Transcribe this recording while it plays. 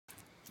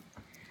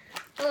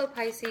Hello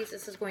Pisces,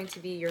 this is going to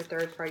be your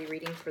third party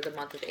reading for the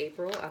month of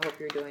April. I hope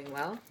you're doing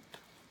well.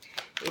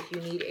 If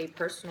you need a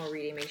personal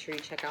reading, make sure you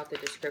check out the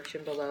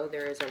description below.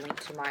 There is a link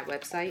to my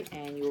website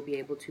and you will be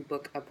able to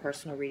book a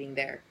personal reading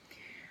there.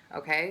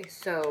 Okay,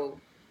 so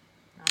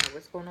I don't know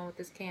what's going on with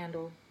this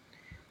candle.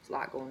 There's a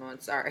lot going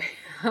on, sorry.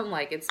 I'm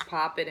like, it's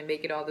popping and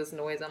making all this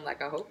noise. I'm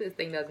like, I hope this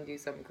thing doesn't do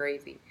something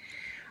crazy.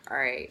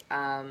 Alright,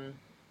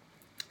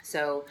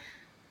 so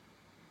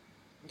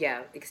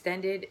yeah,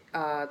 extended,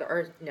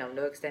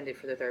 no extended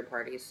for the third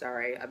parties.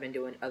 Sorry, I've been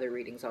doing other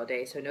readings all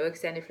day. So no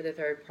extended for the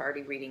third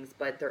party readings,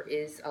 but there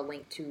is a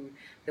link to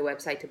the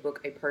website to book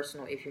a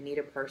personal if you need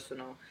a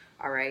personal.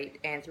 All right.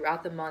 And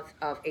throughout the month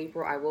of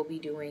April, I will be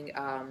doing,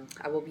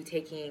 I will be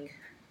taking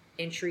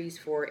entries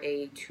for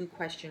a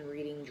 2-question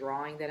reading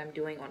drawing that I'm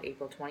doing on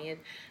April 20th.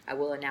 I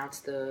will announce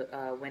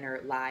the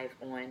winner live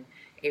on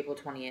April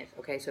 20th.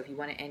 Okay, so if you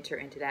want to enter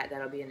into that,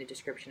 that'll be in the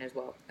description as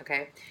well.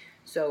 Okay,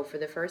 so for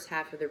the first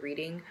half of the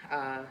reading,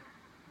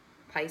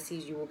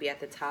 Pisces, you will be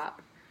at the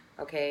top.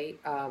 Okay,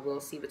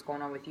 we'll see what's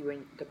going on with you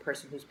and the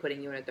person who's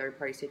putting you in a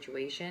third-party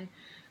situation.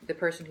 The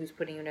person who's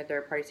putting you in a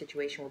third-party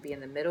situation will be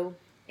in the middle,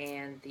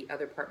 and the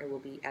other partner will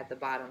be at the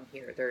bottom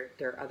here,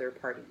 their other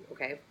party.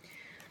 Okay,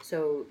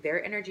 so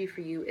their energy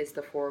for you is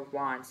the Four of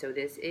Wands. So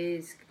this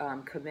is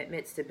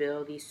commitment,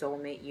 stability,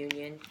 soulmate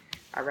union.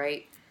 All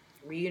right,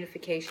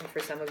 reunification for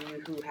some of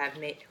you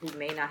who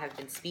may not have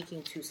been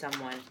speaking to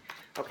someone.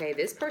 Okay,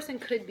 this person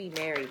could be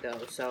married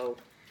though, so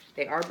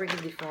they are bringing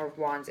the Four of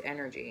Wands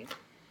energy.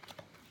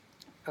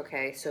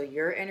 Okay, so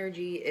your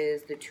energy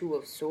is the Two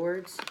of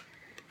Swords.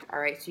 All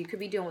right, so you could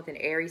be dealing with an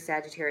Aries,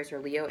 Sagittarius, or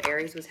Leo.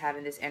 Aries was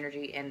having this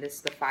energy, and the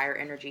fire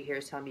energy here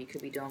is telling me you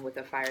could be dealing with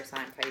a fire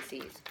sign,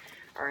 Pisces.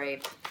 All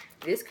right,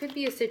 this could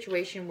be a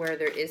situation where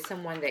there is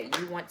someone that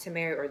you want to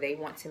marry or they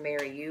want to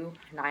marry you.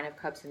 9 of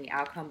Cups in the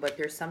outcome, but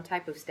there's some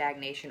type of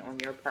stagnation on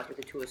your part with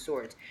the Two of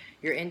Swords.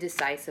 You're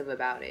indecisive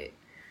about it,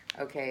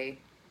 okay?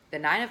 The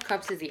 9 of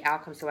Cups is the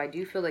outcome, so I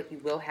do feel like you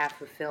will have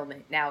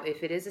fulfillment. Now,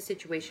 if it is a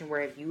situation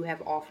where if you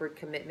have offered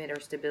commitment or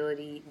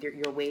stability,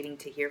 you're waiting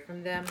to hear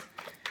from them,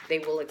 they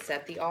will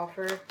accept the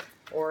offer.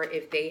 Or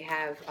if they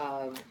have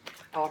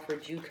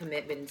offered you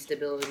commitment and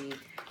stability,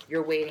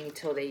 you're waiting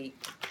until they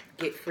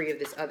get free of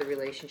this other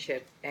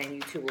relationship and you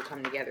two will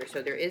come together.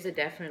 So there is a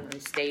definitely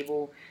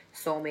stable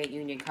soulmate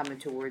union coming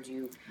towards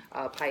you,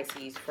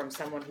 Pisces, from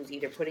someone who's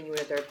either putting you in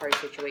a third-party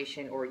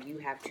situation or you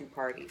have 2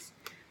 parties.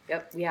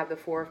 Yep, we have the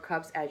Four of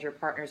Cups as your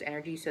partner's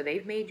energy. So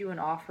they've made you an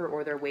offer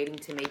or they're waiting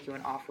to make you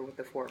an offer with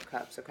the Four of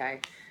Cups, okay?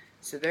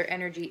 So their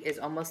energy is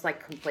almost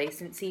like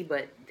complacency,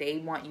 but they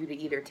want you to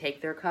either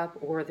take their cup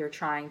or they're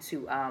trying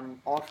to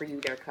offer you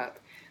their cup.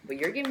 But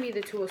you're giving me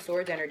the Two of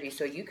Swords energy,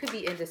 so you could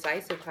be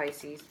indecisive,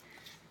 Pisces.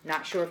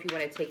 Not sure if you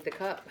want to take the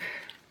cup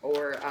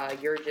or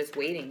you're just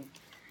waiting.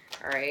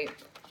 All right.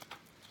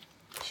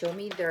 Show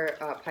me their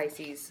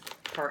Pisces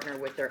partner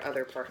with their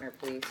other partner,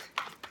 please.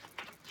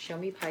 Show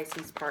me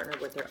Pisces partner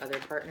with their other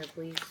partner,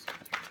 please.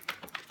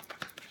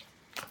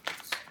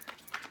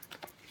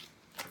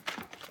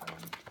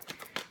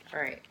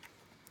 All right.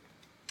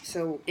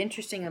 So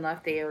interesting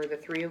enough, they are the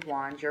Three of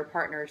Wands. Your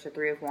partner is the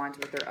Three of Wands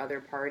with their other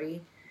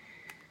party.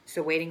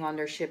 So waiting on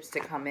their ships to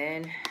come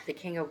in. The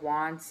King of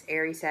Wands,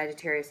 Aries,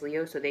 Sagittarius,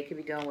 Leo. So they could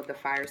be dealing with the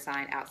fire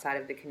sign outside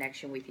of the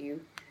connection with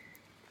you.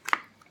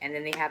 And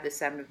then they have the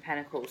Seven of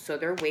Pentacles. So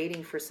they're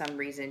waiting for some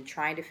reason,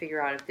 trying to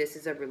figure out if this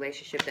is a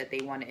relationship that they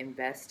want to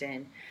invest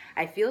in.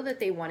 I feel that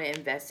they want to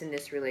invest in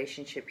this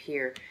relationship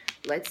here.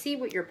 Let's see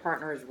what your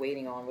partner is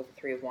waiting on with the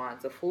Three of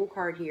Wands. The Fool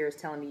card here is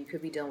telling me you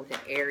could be dealing with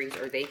an Aries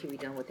or they could be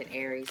dealing with an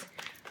Aries.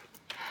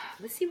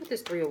 Let's see what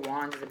this Three of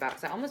Wands is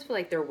about. So I almost feel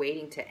like they're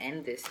waiting to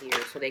end this here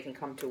so they can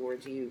come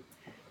towards you.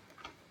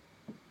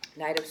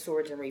 Knight of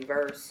Swords in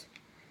reverse.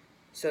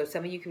 So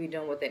some of you could be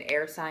dealing with an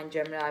air sign,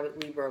 Gemini,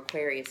 Libra,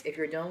 Aquarius. If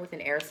you're dealing with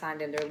an air sign,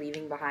 then they're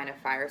leaving behind a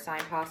fire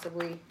sign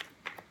possibly.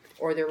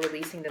 Or they're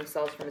releasing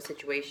themselves from a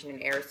situation,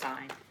 an air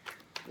sign.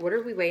 What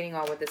are we waiting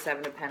on with the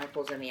Seven of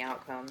Pentacles and the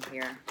outcome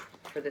here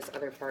for this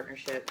other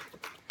partnership?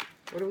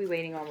 What are we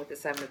waiting on with the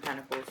Seven of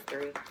Pentacles?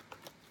 3,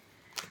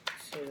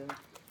 2,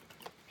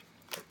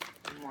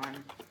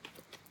 1.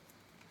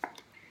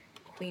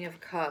 Queen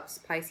of Cups,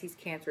 Pisces,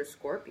 Cancer,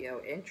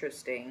 Scorpio.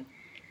 Interesting.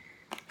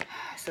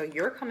 So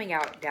you're coming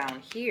out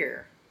down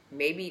here.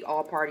 Maybe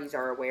all parties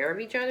are aware of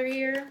each other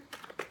here.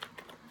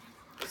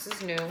 This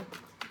is new.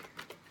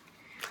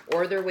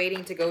 Or they're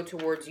waiting to go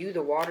towards you,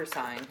 the water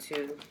sign.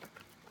 2,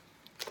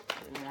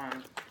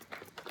 1.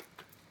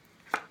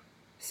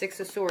 6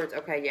 of Swords.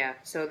 Okay, yeah.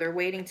 So they're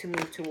waiting to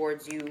move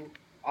towards you.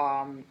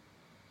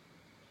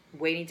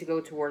 Waiting to go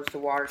towards the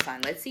water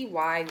sign. Let's see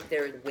why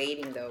they're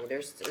waiting, though.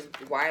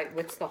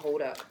 What's the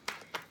holdup?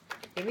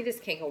 Give me this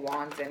King of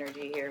Wands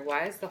energy here.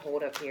 Why is the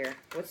holdup here?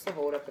 What's the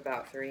holdup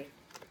about? 3.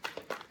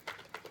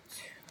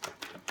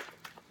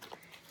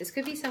 This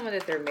could be someone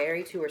that they're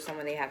married to or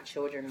someone they have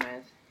children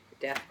with.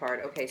 Death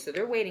card. Okay, so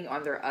they're waiting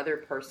on their other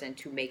person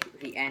to make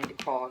the end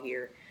call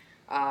here.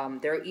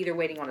 They're either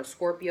waiting on a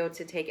Scorpio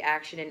to take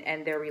action and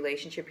end their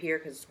relationship here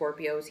because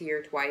Scorpio's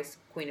here twice.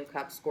 Queen of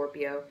Cups,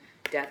 Scorpio,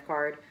 Death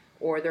card.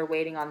 or they're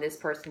waiting on this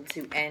person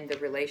to end the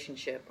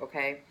relationship,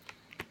 okay?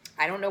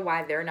 I don't know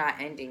why they're not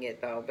ending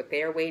it though, but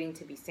they are waiting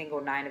to be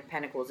single. 9 of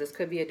Pentacles. This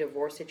could be a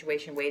divorce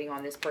situation, waiting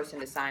on this person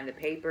to sign the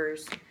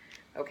papers,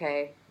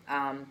 okay?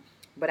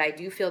 But I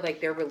do feel like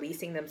they're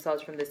releasing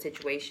themselves from the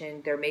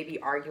situation. There may be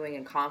arguing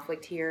and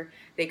conflict here.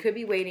 They could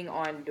be waiting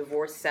on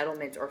divorce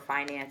settlements or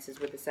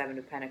finances with the 7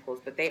 of Pentacles,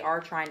 but they are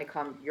trying to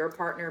come, your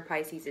partner,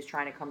 Pisces, is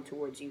trying to come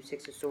towards you.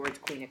 6 of Swords,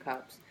 Queen of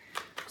Cups.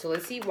 So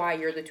let's see why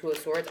you're the 2 of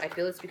Swords. I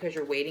feel it's because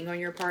you're waiting on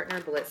your partner,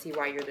 but let's see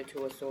why you're the 2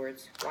 of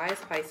Swords. Why is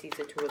Pisces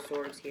the 2 of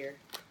Swords here?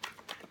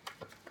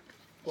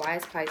 Why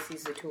is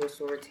Pisces the 2 of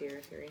Swords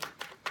here? 3,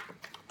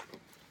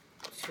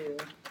 2,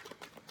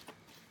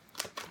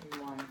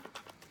 1.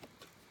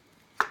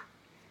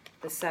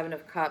 The 7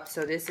 of Cups.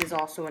 So this is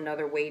also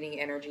another waiting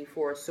energy.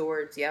 4 of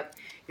Swords. Yep.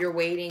 You're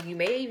waiting. You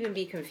may even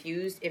be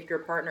confused if your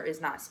partner is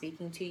not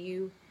speaking to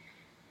you.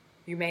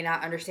 You may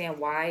not understand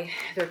why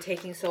they're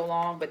taking so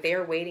long, but they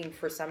are waiting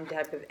for some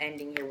type of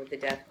ending here with the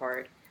Death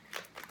card.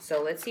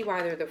 So let's see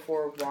why they're the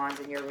 4 of Wands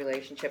in your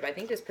relationship. I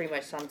think this pretty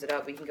much sums it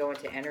up. We can go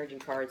into energy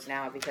cards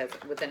now, because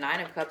with the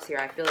 9 of Cups here,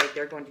 I feel like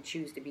they're going to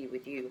choose to be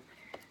with you.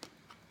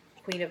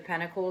 Queen of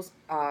Pentacles,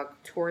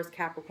 Taurus,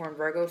 Capricorn,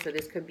 Virgo. So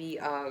this could be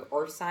an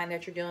earth sign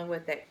that you're dealing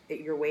with, that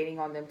you're waiting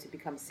on them to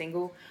become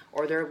single,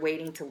 or they're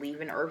waiting to leave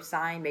an earth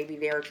sign. Maybe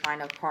they're trying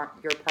to,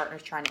 your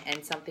partner's trying to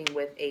end something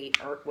with an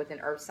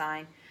earth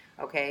sign.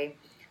 Okay.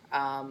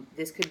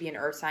 This could be an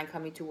earth sign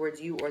coming towards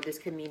you, or this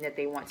could mean that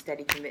they want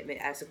steady commitment,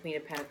 as the Queen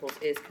of Pentacles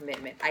is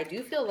commitment. I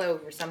do feel though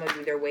for some of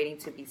you, they're waiting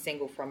to be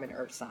single from an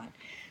earth sign.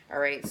 All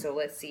right, so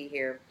let's see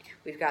here.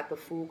 We've got the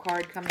Fool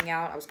card coming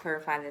out. I was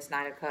clarifying this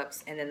 9 of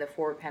Cups, and then the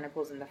 4 of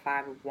Pentacles and the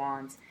 5 of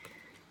Wands.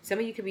 Some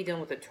of you could be dealing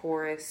with a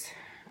Taurus.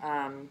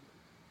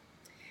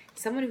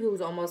 Someone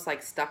who's almost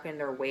like stuck in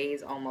their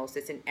ways almost.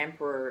 It's an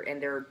Emperor, and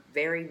they're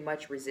very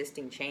much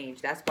resisting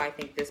change. That's why I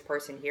think this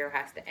person here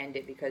has to end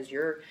it, because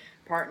your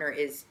partner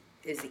is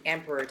the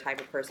Emperor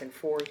type of person.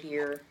 4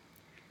 here,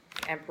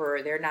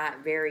 Emperor. They're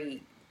not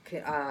very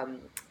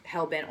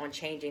hell-bent on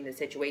changing the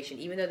situation,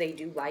 even though they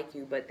do like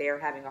you, but they're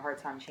having a hard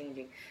time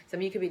changing. Some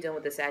of you could be dealing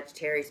with the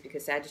Sagittarius,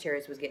 because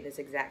Sagittarius was getting this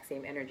exact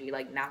same energy,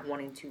 like not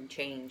wanting to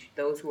change.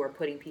 Those who are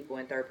putting people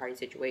in third-party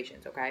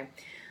situations, okay?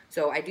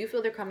 So I do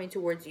feel they're coming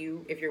towards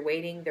you. If you're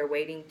waiting, they're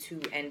waiting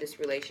to end this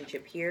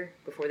relationship here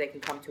before they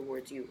can come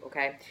towards you,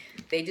 okay?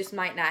 They just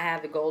might not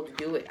have the goal to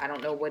do it. I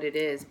don't know what it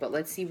is, but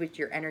let's see what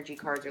your energy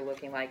cards are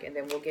looking like, and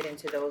then we'll get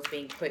into those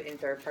being put in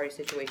third-party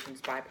situations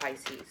by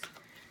Pisces.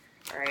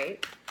 All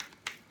right?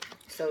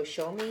 So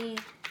show me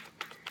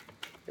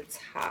the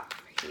top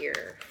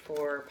here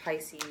for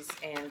Pisces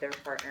and their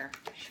partner.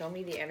 Show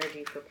me the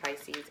energy for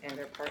Pisces and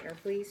their partner,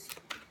 please.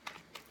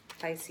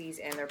 Pisces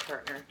and their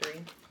partner. 3,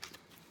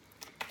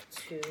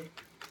 2,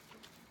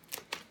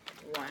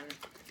 1.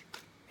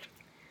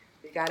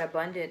 We got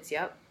abundance.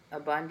 Yep.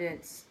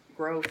 Abundance.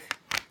 Growth.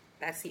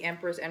 That's the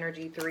Emperor's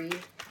energy. 3.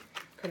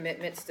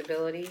 Commitment.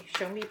 Stability.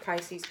 Show me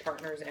Pisces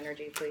partner's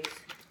energy, please.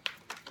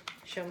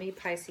 Show me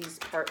Pisces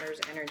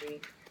partner's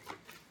energy.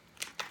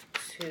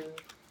 2,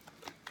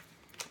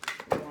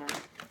 1.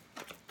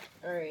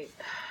 All right.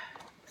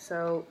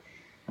 So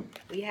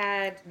we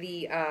had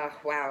the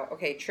wow.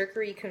 Okay,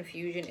 trickery,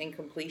 confusion, and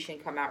completion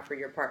come out for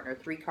your partner.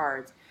 3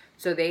 cards.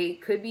 So they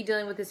could be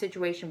dealing with a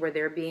situation where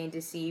they're being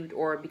deceived,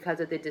 or because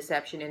of the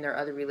deception in their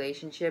other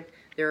relationship,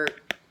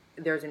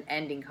 there's an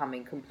ending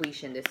coming,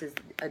 completion. This is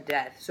a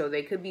death. So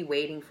they could be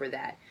waiting for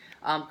that.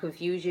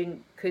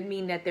 Confusion could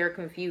mean that they're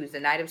confused. The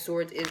Knight of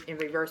Swords is in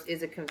reverse,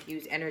 is a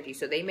confused energy.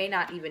 So they may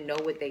not even know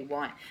what they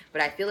want.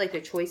 But I feel like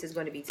the choice is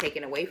going to be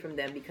taken away from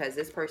them, because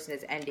this person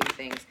is ending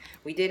things.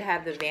 We did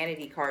have the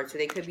Vanity card. So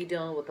they could be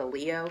dealing with a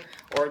Leo,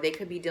 or they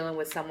could be dealing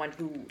with someone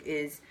who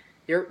is...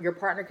 Your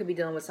partner could be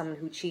dealing with someone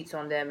who cheats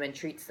on them and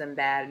treats them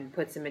bad and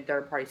puts them in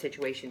third-party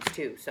situations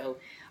too. So,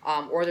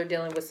 or they're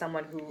dealing with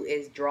someone who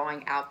is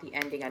drawing out the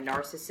ending, a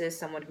narcissist,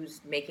 someone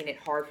who's making it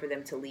hard for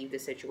them to leave the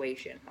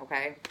situation,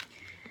 okay?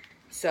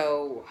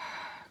 So,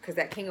 because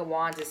that King of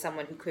Wands is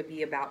someone who could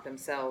be about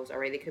themselves, all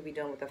right? They could be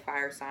dealing with a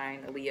fire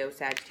sign, a Leo,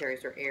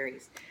 Sagittarius, or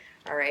Aries,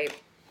 all right?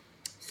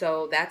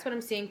 So that's what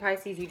I'm seeing,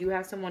 Pisces. You do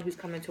have someone who's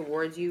coming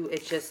towards you.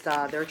 It's just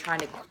they're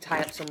trying to tie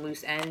up some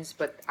loose ends,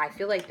 but I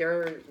feel like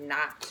they're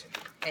not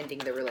ending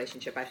the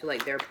relationship. I feel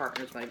like their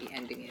partner's going to be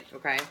ending it,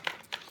 okay?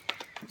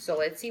 So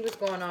let's see what's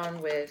going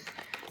on with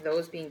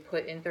those being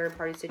put in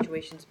third-party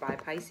situations by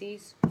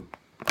Pisces.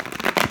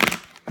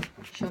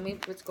 Show me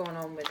what's going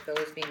on with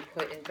those being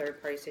put in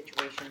third-party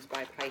situations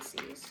by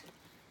Pisces.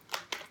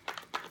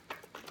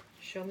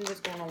 Show me what's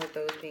going on with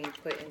those being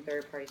put in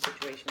third-party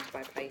situations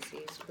by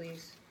Pisces,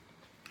 please.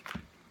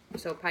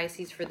 So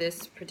Pisces, for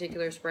this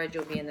particular spread,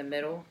 you'll be in the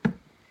middle.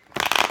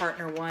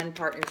 Partner 1,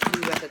 partner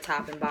 2 at the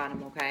top and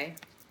bottom, okay?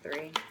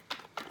 3.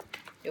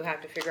 You'll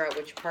have to figure out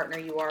which partner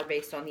you are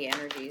based on the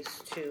energies.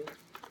 2,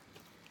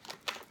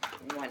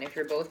 1. If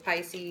you're both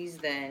Pisces,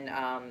 then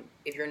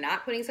if you're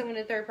not putting someone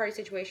in a third-party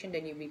situation,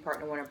 then you'd be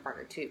partner 1 and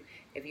partner 2.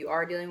 If you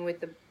are dealing with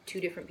the 2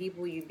 different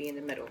people, you'd be in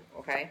the middle,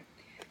 okay?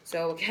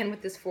 So again,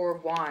 with this Four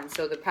of Wands,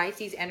 so the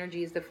Pisces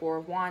energy is the Four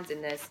of Wands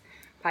in this.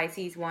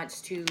 Pisces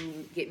wants to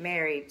get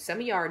married. Some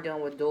of y'all are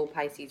dealing with dual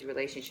Pisces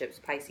relationships.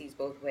 Pisces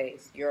both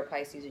ways. You're a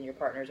Pisces and your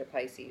partner's a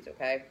Pisces,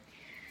 okay?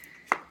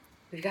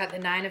 We've got the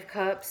Nine of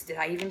Cups. Did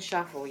I even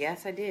shuffle?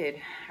 Yes, I did.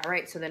 All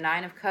right, so the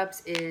Nine of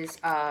Cups is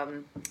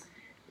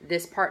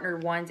this partner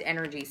one's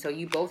energy. So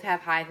you both have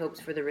high hopes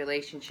for the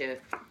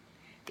relationship.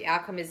 The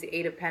outcome is the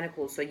Eight of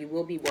Pentacles. So you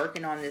will be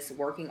working on this,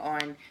 working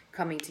on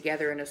coming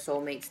together in a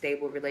soulmate,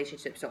 stable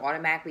relationship. So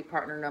automatically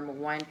partner number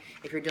one,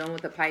 if you're dealing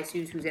with a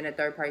Pisces who's in a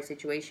third-party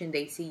situation,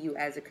 they see you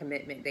as a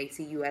commitment. They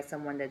see you as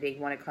someone that they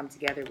want to come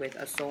together with,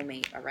 a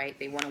soulmate, all right?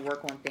 They want to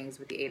work on things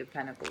with the Eight of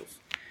Pentacles,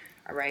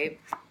 all right?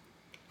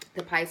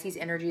 The Pisces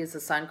energy is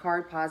the Sun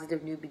card,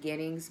 positive new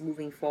beginnings,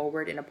 moving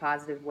forward in a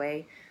positive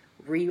way,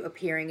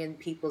 reappearing in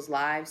people's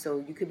lives.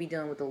 So you could be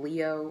dealing with a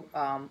Leo.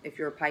 If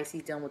you're a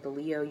Pisces dealing with a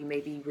Leo, you may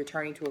be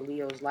returning to a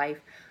Leo's life.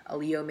 A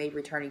Leo may be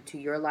returning to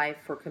your life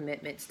for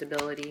commitment,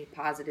 stability,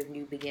 positive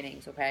new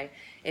beginnings, okay?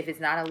 If it's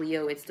not a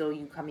Leo, it's still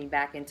you coming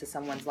back into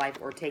someone's life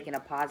or taking a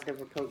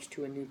positive approach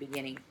to a new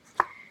beginning.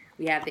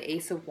 We have the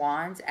Ace of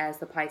Wands as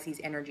the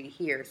Pisces energy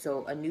here.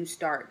 So a new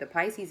start. The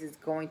Pisces is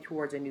going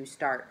towards a new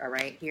start, all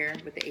right, here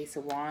with the Ace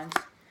of Wands.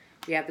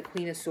 We have the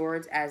Queen of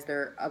Swords as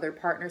their other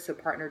partner. So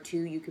partner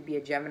two, you could be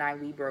a Gemini,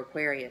 Libra,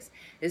 Aquarius.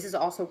 This is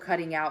also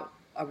cutting out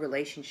a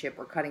relationship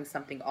or cutting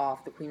something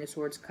off. The Queen of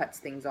Swords cuts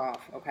things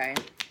off, okay?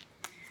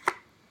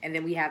 And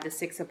then we have the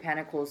Six of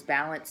Pentacles,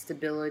 balance,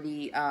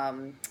 stability,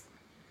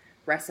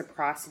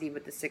 reciprocity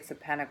with the Six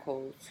of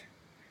Pentacles.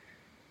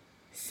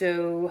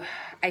 So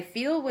I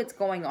feel what's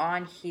going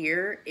on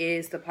here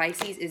is the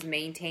Pisces is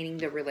maintaining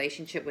the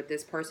relationship with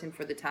this person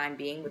for the time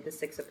being with the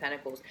Six of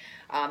Pentacles.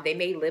 They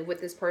may live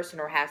with this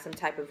person or have some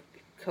type of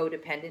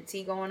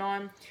codependency going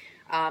on.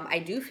 I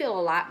do feel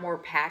a lot more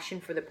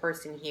passion for the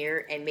person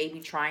here and maybe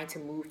trying to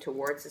move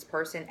towards this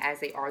person as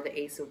they are the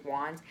Ace of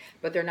Wands,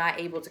 but they're not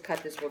able to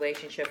cut this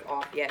relationship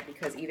off yet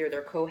because either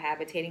they're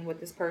cohabitating with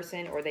this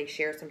person or they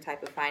share some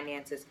type of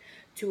finances.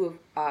 Two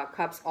of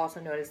Cups, also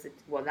known as,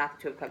 well, not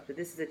the Two of Cups, but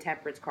this is a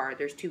Temperance card.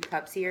 There's two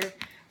cups here.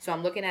 So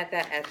I'm looking at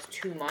that as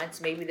 2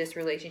 months. Maybe this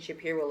relationship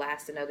here will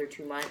last another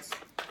 2 months.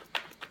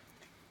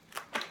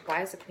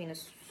 Why is the Queen of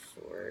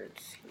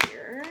Swords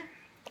here?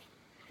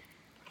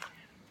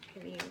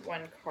 Give me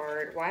one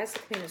card. Why is the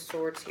Queen of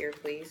Swords here,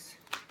 please?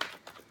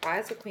 Why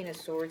is the Queen of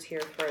Swords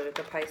here for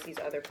the Pisces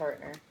other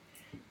partner?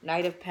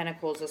 Knight of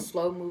Pentacles, a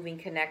slow-moving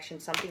connection,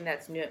 something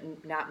that's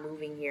not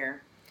moving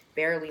here,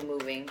 barely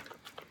moving.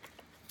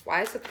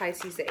 Why is the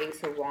Pisces the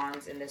Ace of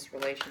Wands in this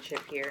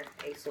relationship here?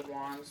 Ace of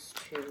Wands,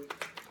 2,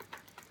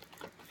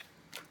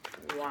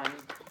 1.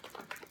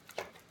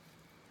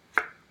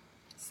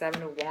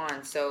 Seven of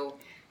Wands. So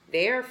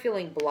they are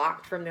feeling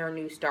blocked from their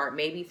new start,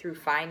 maybe through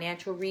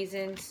financial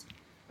reasons.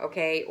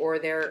 Okay, or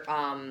they're,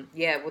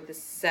 yeah, with the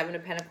Seven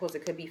of Pentacles,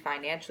 it could be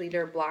financially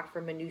they're blocked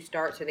from a new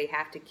start, so they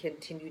have to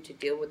continue to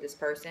deal with this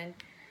person.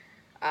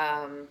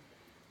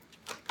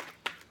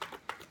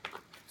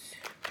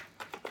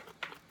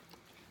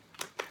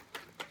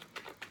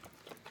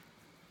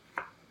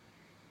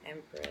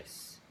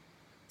 Empress.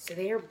 So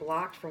they are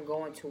blocked from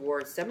going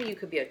towards, some of you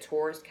could be a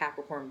Taurus,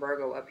 Capricorn,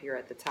 Virgo up here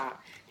at the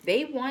top.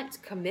 They want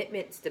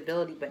commitment,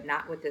 stability, but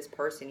not with this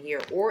person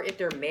here. Or if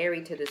they're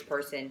married to this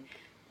person,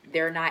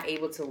 they're not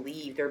able to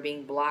leave. They're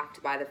being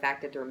blocked by the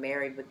fact that they're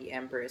married with the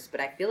Empress. But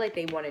I feel like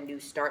they want a new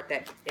start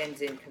that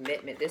ends in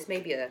commitment. This may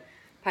be a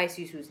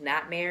Pisces who's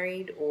not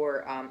married,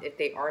 or if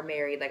they are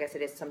married, like I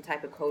said, it's some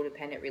type of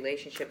codependent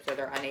relationship, so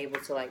they're unable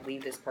to like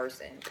leave this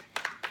person.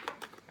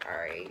 All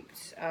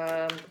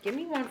right. Give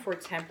me one for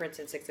Temperance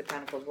and Six of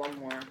Pentacles. One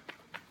more.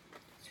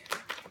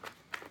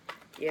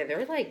 Yeah,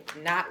 they're like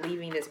not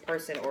leaving this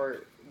person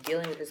or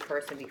dealing with this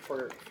person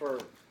before for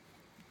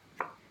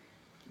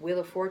Wheel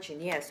of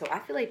Fortune. Yeah, so I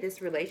feel like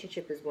this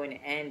relationship is going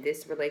to end,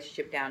 this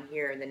relationship down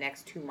here, in the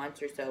next 2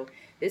 months or so.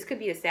 This could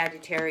be a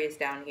Sagittarius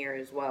down here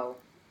as well.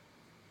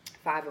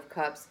 Five of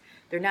Cups.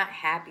 They're not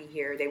happy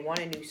here. They want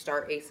a new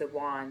start. Ace of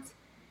Wands.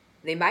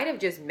 They might have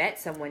just met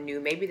someone new.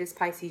 Maybe this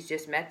Pisces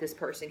just met this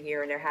person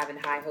here and they're having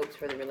high hopes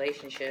for the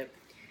relationship.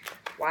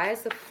 Why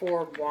is the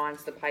Four of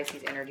Wands the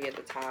Pisces energy at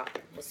the top?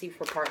 We'll see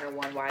for partner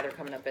one why they're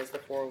coming up as the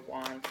Four of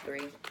Wands.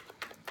 3,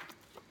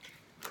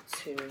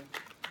 2,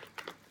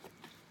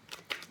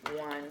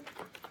 1.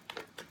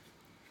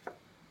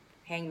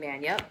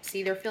 Hangman. Yep.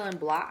 See, they're feeling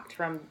blocked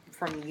from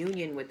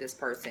union with this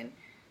person.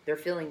 They're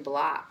feeling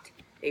blocked.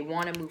 They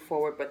want to move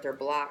forward, but they're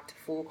blocked.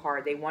 Fool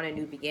card. They want a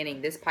new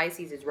beginning. This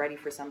Pisces is ready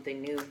for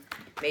something new.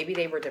 Maybe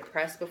they were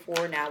depressed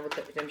before. Now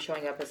with them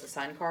showing up as a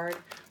Sun card.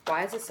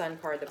 Why is the Sun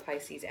card the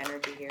Pisces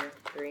energy here?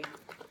 3,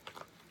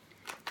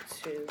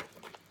 2,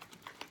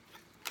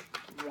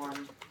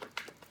 1.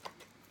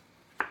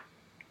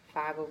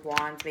 Five of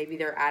Wands. Maybe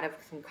they're out of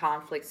some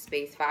conflict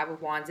space. Five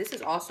of Wands. This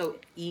is also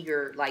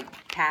eager,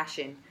 like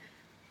passion.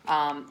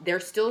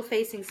 They're still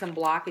facing some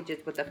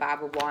blockages with the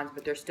Five of Wands,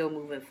 but they're still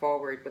moving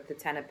forward with the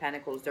Ten of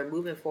Pentacles. They're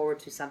moving forward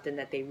to something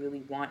that they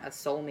really want, a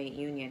soulmate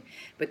union.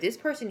 But this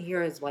person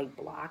here is like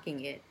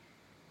blocking it.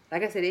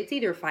 like I said, it's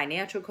either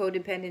financial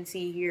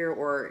codependency here,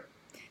 or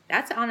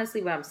that's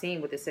honestly what I'm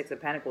seeing with the Six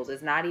of Pentacles.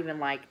 It's not even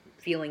like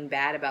feeling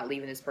bad about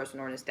leaving this person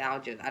or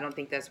nostalgia. I don't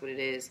think that's what it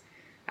is.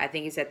 I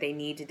think it's that they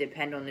need to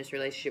depend on this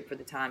relationship for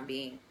the time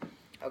being.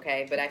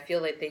 Okay, but I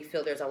feel like they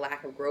feel there's a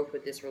lack of growth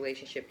with this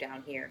relationship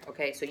down here.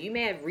 Okay, so you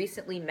may have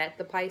recently met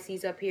the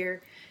Pisces up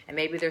here, and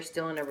maybe they're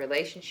still in a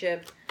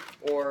relationship,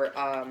 or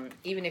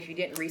even if you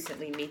didn't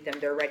recently meet them,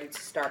 they're ready to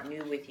start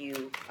new with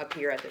you up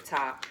here at the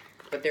top.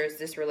 But there's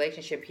this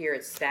relationship here.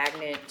 It's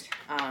stagnant.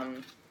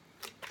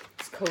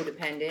 It's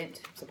codependent.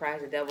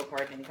 Surprised the Devil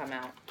card didn't come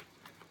out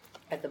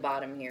at the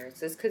bottom here.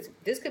 So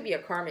this could be a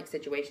karmic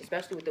situation,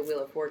 especially with the Wheel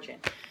of Fortune.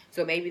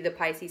 So maybe the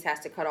Pisces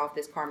has to cut off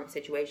this karmic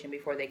situation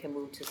before they can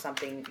move to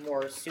something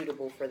more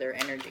suitable for their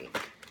energy.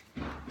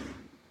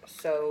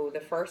 So the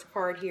first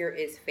card here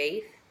is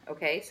Faith.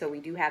 Okay, so we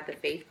do have the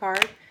Faith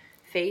card.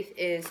 Faith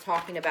is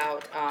talking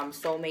about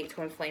soulmate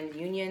twin flame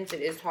unions.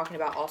 It is talking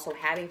about also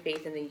having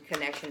faith in the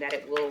connection that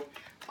it will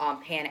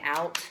pan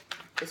out.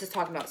 This is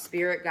talking about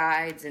spirit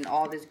guides and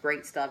all this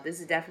great stuff. This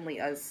is definitely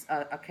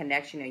a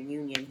connection, a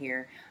union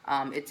here.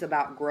 It's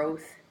about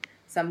growth.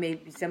 Some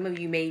of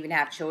you may even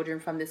have children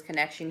from this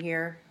connection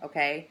here,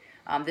 okay?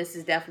 This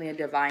is definitely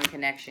a divine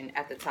connection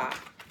at the top.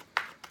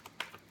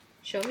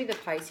 Show me the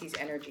Pisces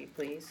energy,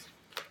 please.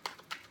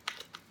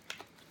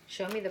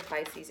 Show me the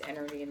Pisces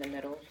energy in the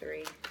middle.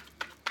 3,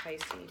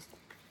 Pisces,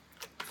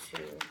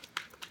 2,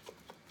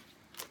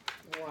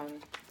 1.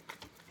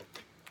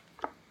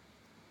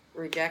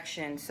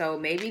 Rejection. So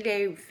maybe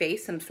they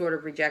face some sort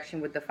of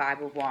rejection with the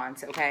Five of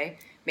Wands, okay?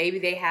 Maybe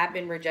they have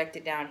been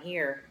rejected down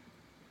here.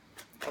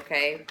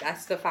 Okay,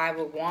 that's the Five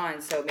of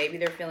Wands, so maybe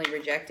they're feeling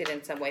rejected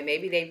in some way.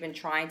 Maybe they've been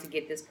trying to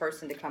get this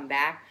person to come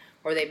back,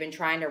 or they've been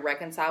trying to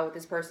reconcile with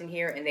this person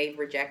here, and they've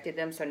rejected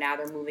them, so now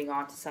they're moving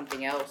on to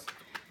something else.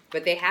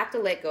 But they have to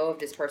let go of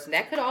this person.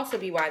 That could also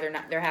be why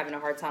they're having a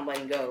hard time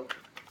letting go.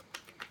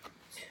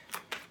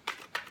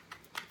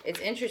 It's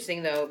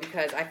interesting, though,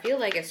 because I feel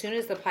like as soon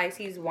as the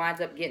Pisces winds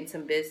up getting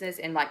some business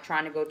and, like,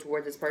 trying to go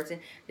towards this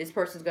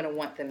person's going to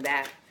want them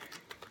back.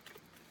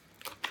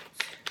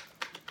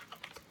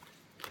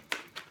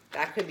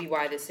 That could be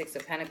why the Six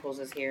of Pentacles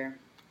is here.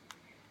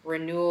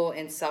 Renewal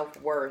and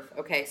self-worth.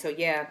 Okay, so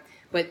yeah,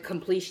 but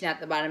completion at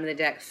the bottom of the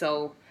deck.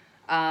 So,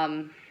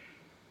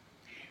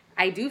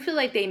 I do feel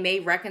like they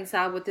may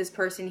reconcile with this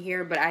person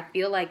here, but I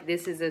feel like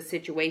this is a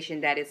situation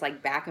that is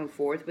like back and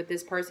forth with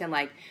this person.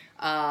 Like,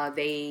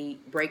 they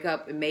break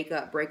up and make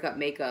up, break up,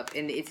 make up.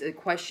 And it's a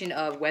question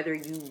of whether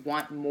you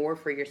want more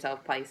for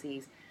yourself,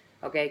 Pisces.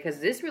 Okay, because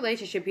this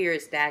relationship here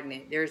is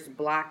stagnant. There's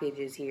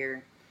blockages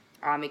here.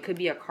 It could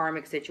be a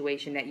karmic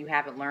situation that you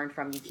haven't learned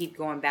from. You keep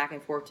going back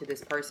and forth to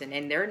this person.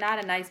 And they're not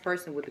a nice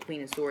person with the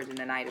Queen of Swords and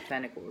the Knight of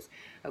Pentacles.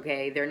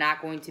 Okay? They're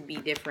not going to be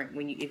different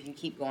if you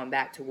keep going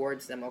back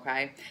towards them.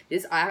 Okay?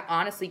 This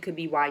honestly could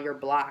be why you're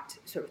blocked.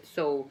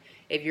 So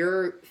if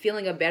you're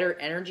feeling a better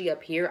energy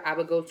up here, I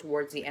would go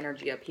towards the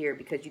energy up here.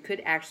 Because you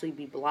could actually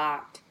be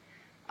blocked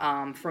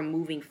from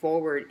moving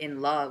forward in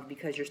love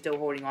because you're still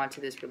holding on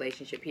to this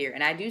relationship here.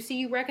 And I do see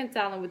you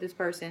reconciling with this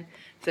person.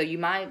 So you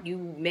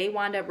may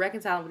wind up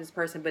reconciling with this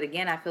person, but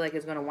again, I feel like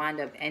it's going to wind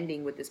up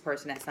ending with this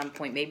person at some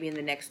point, maybe in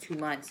the next 2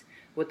 months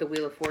with the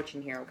Wheel of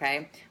Fortune here,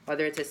 okay?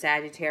 Whether it's a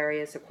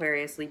Sagittarius,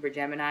 Aquarius, Libra,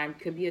 Gemini,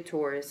 could be a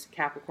Taurus,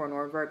 Capricorn,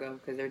 or Virgo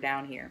because they're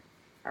down here,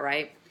 all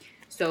right?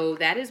 So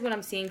that is what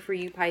I'm seeing for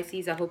you,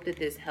 Pisces. I hope that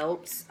this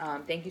helps.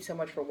 Thank you so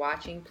much for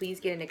watching. Please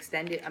get an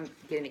extended.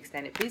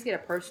 Please get a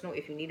personal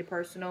if you need a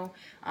personal.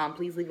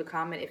 Please leave a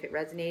comment if it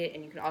resonated.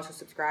 And you can also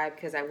subscribe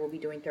because I will be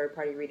doing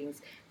third-party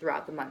readings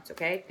throughout the months,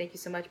 okay? Thank you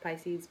so much,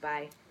 Pisces.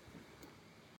 Bye.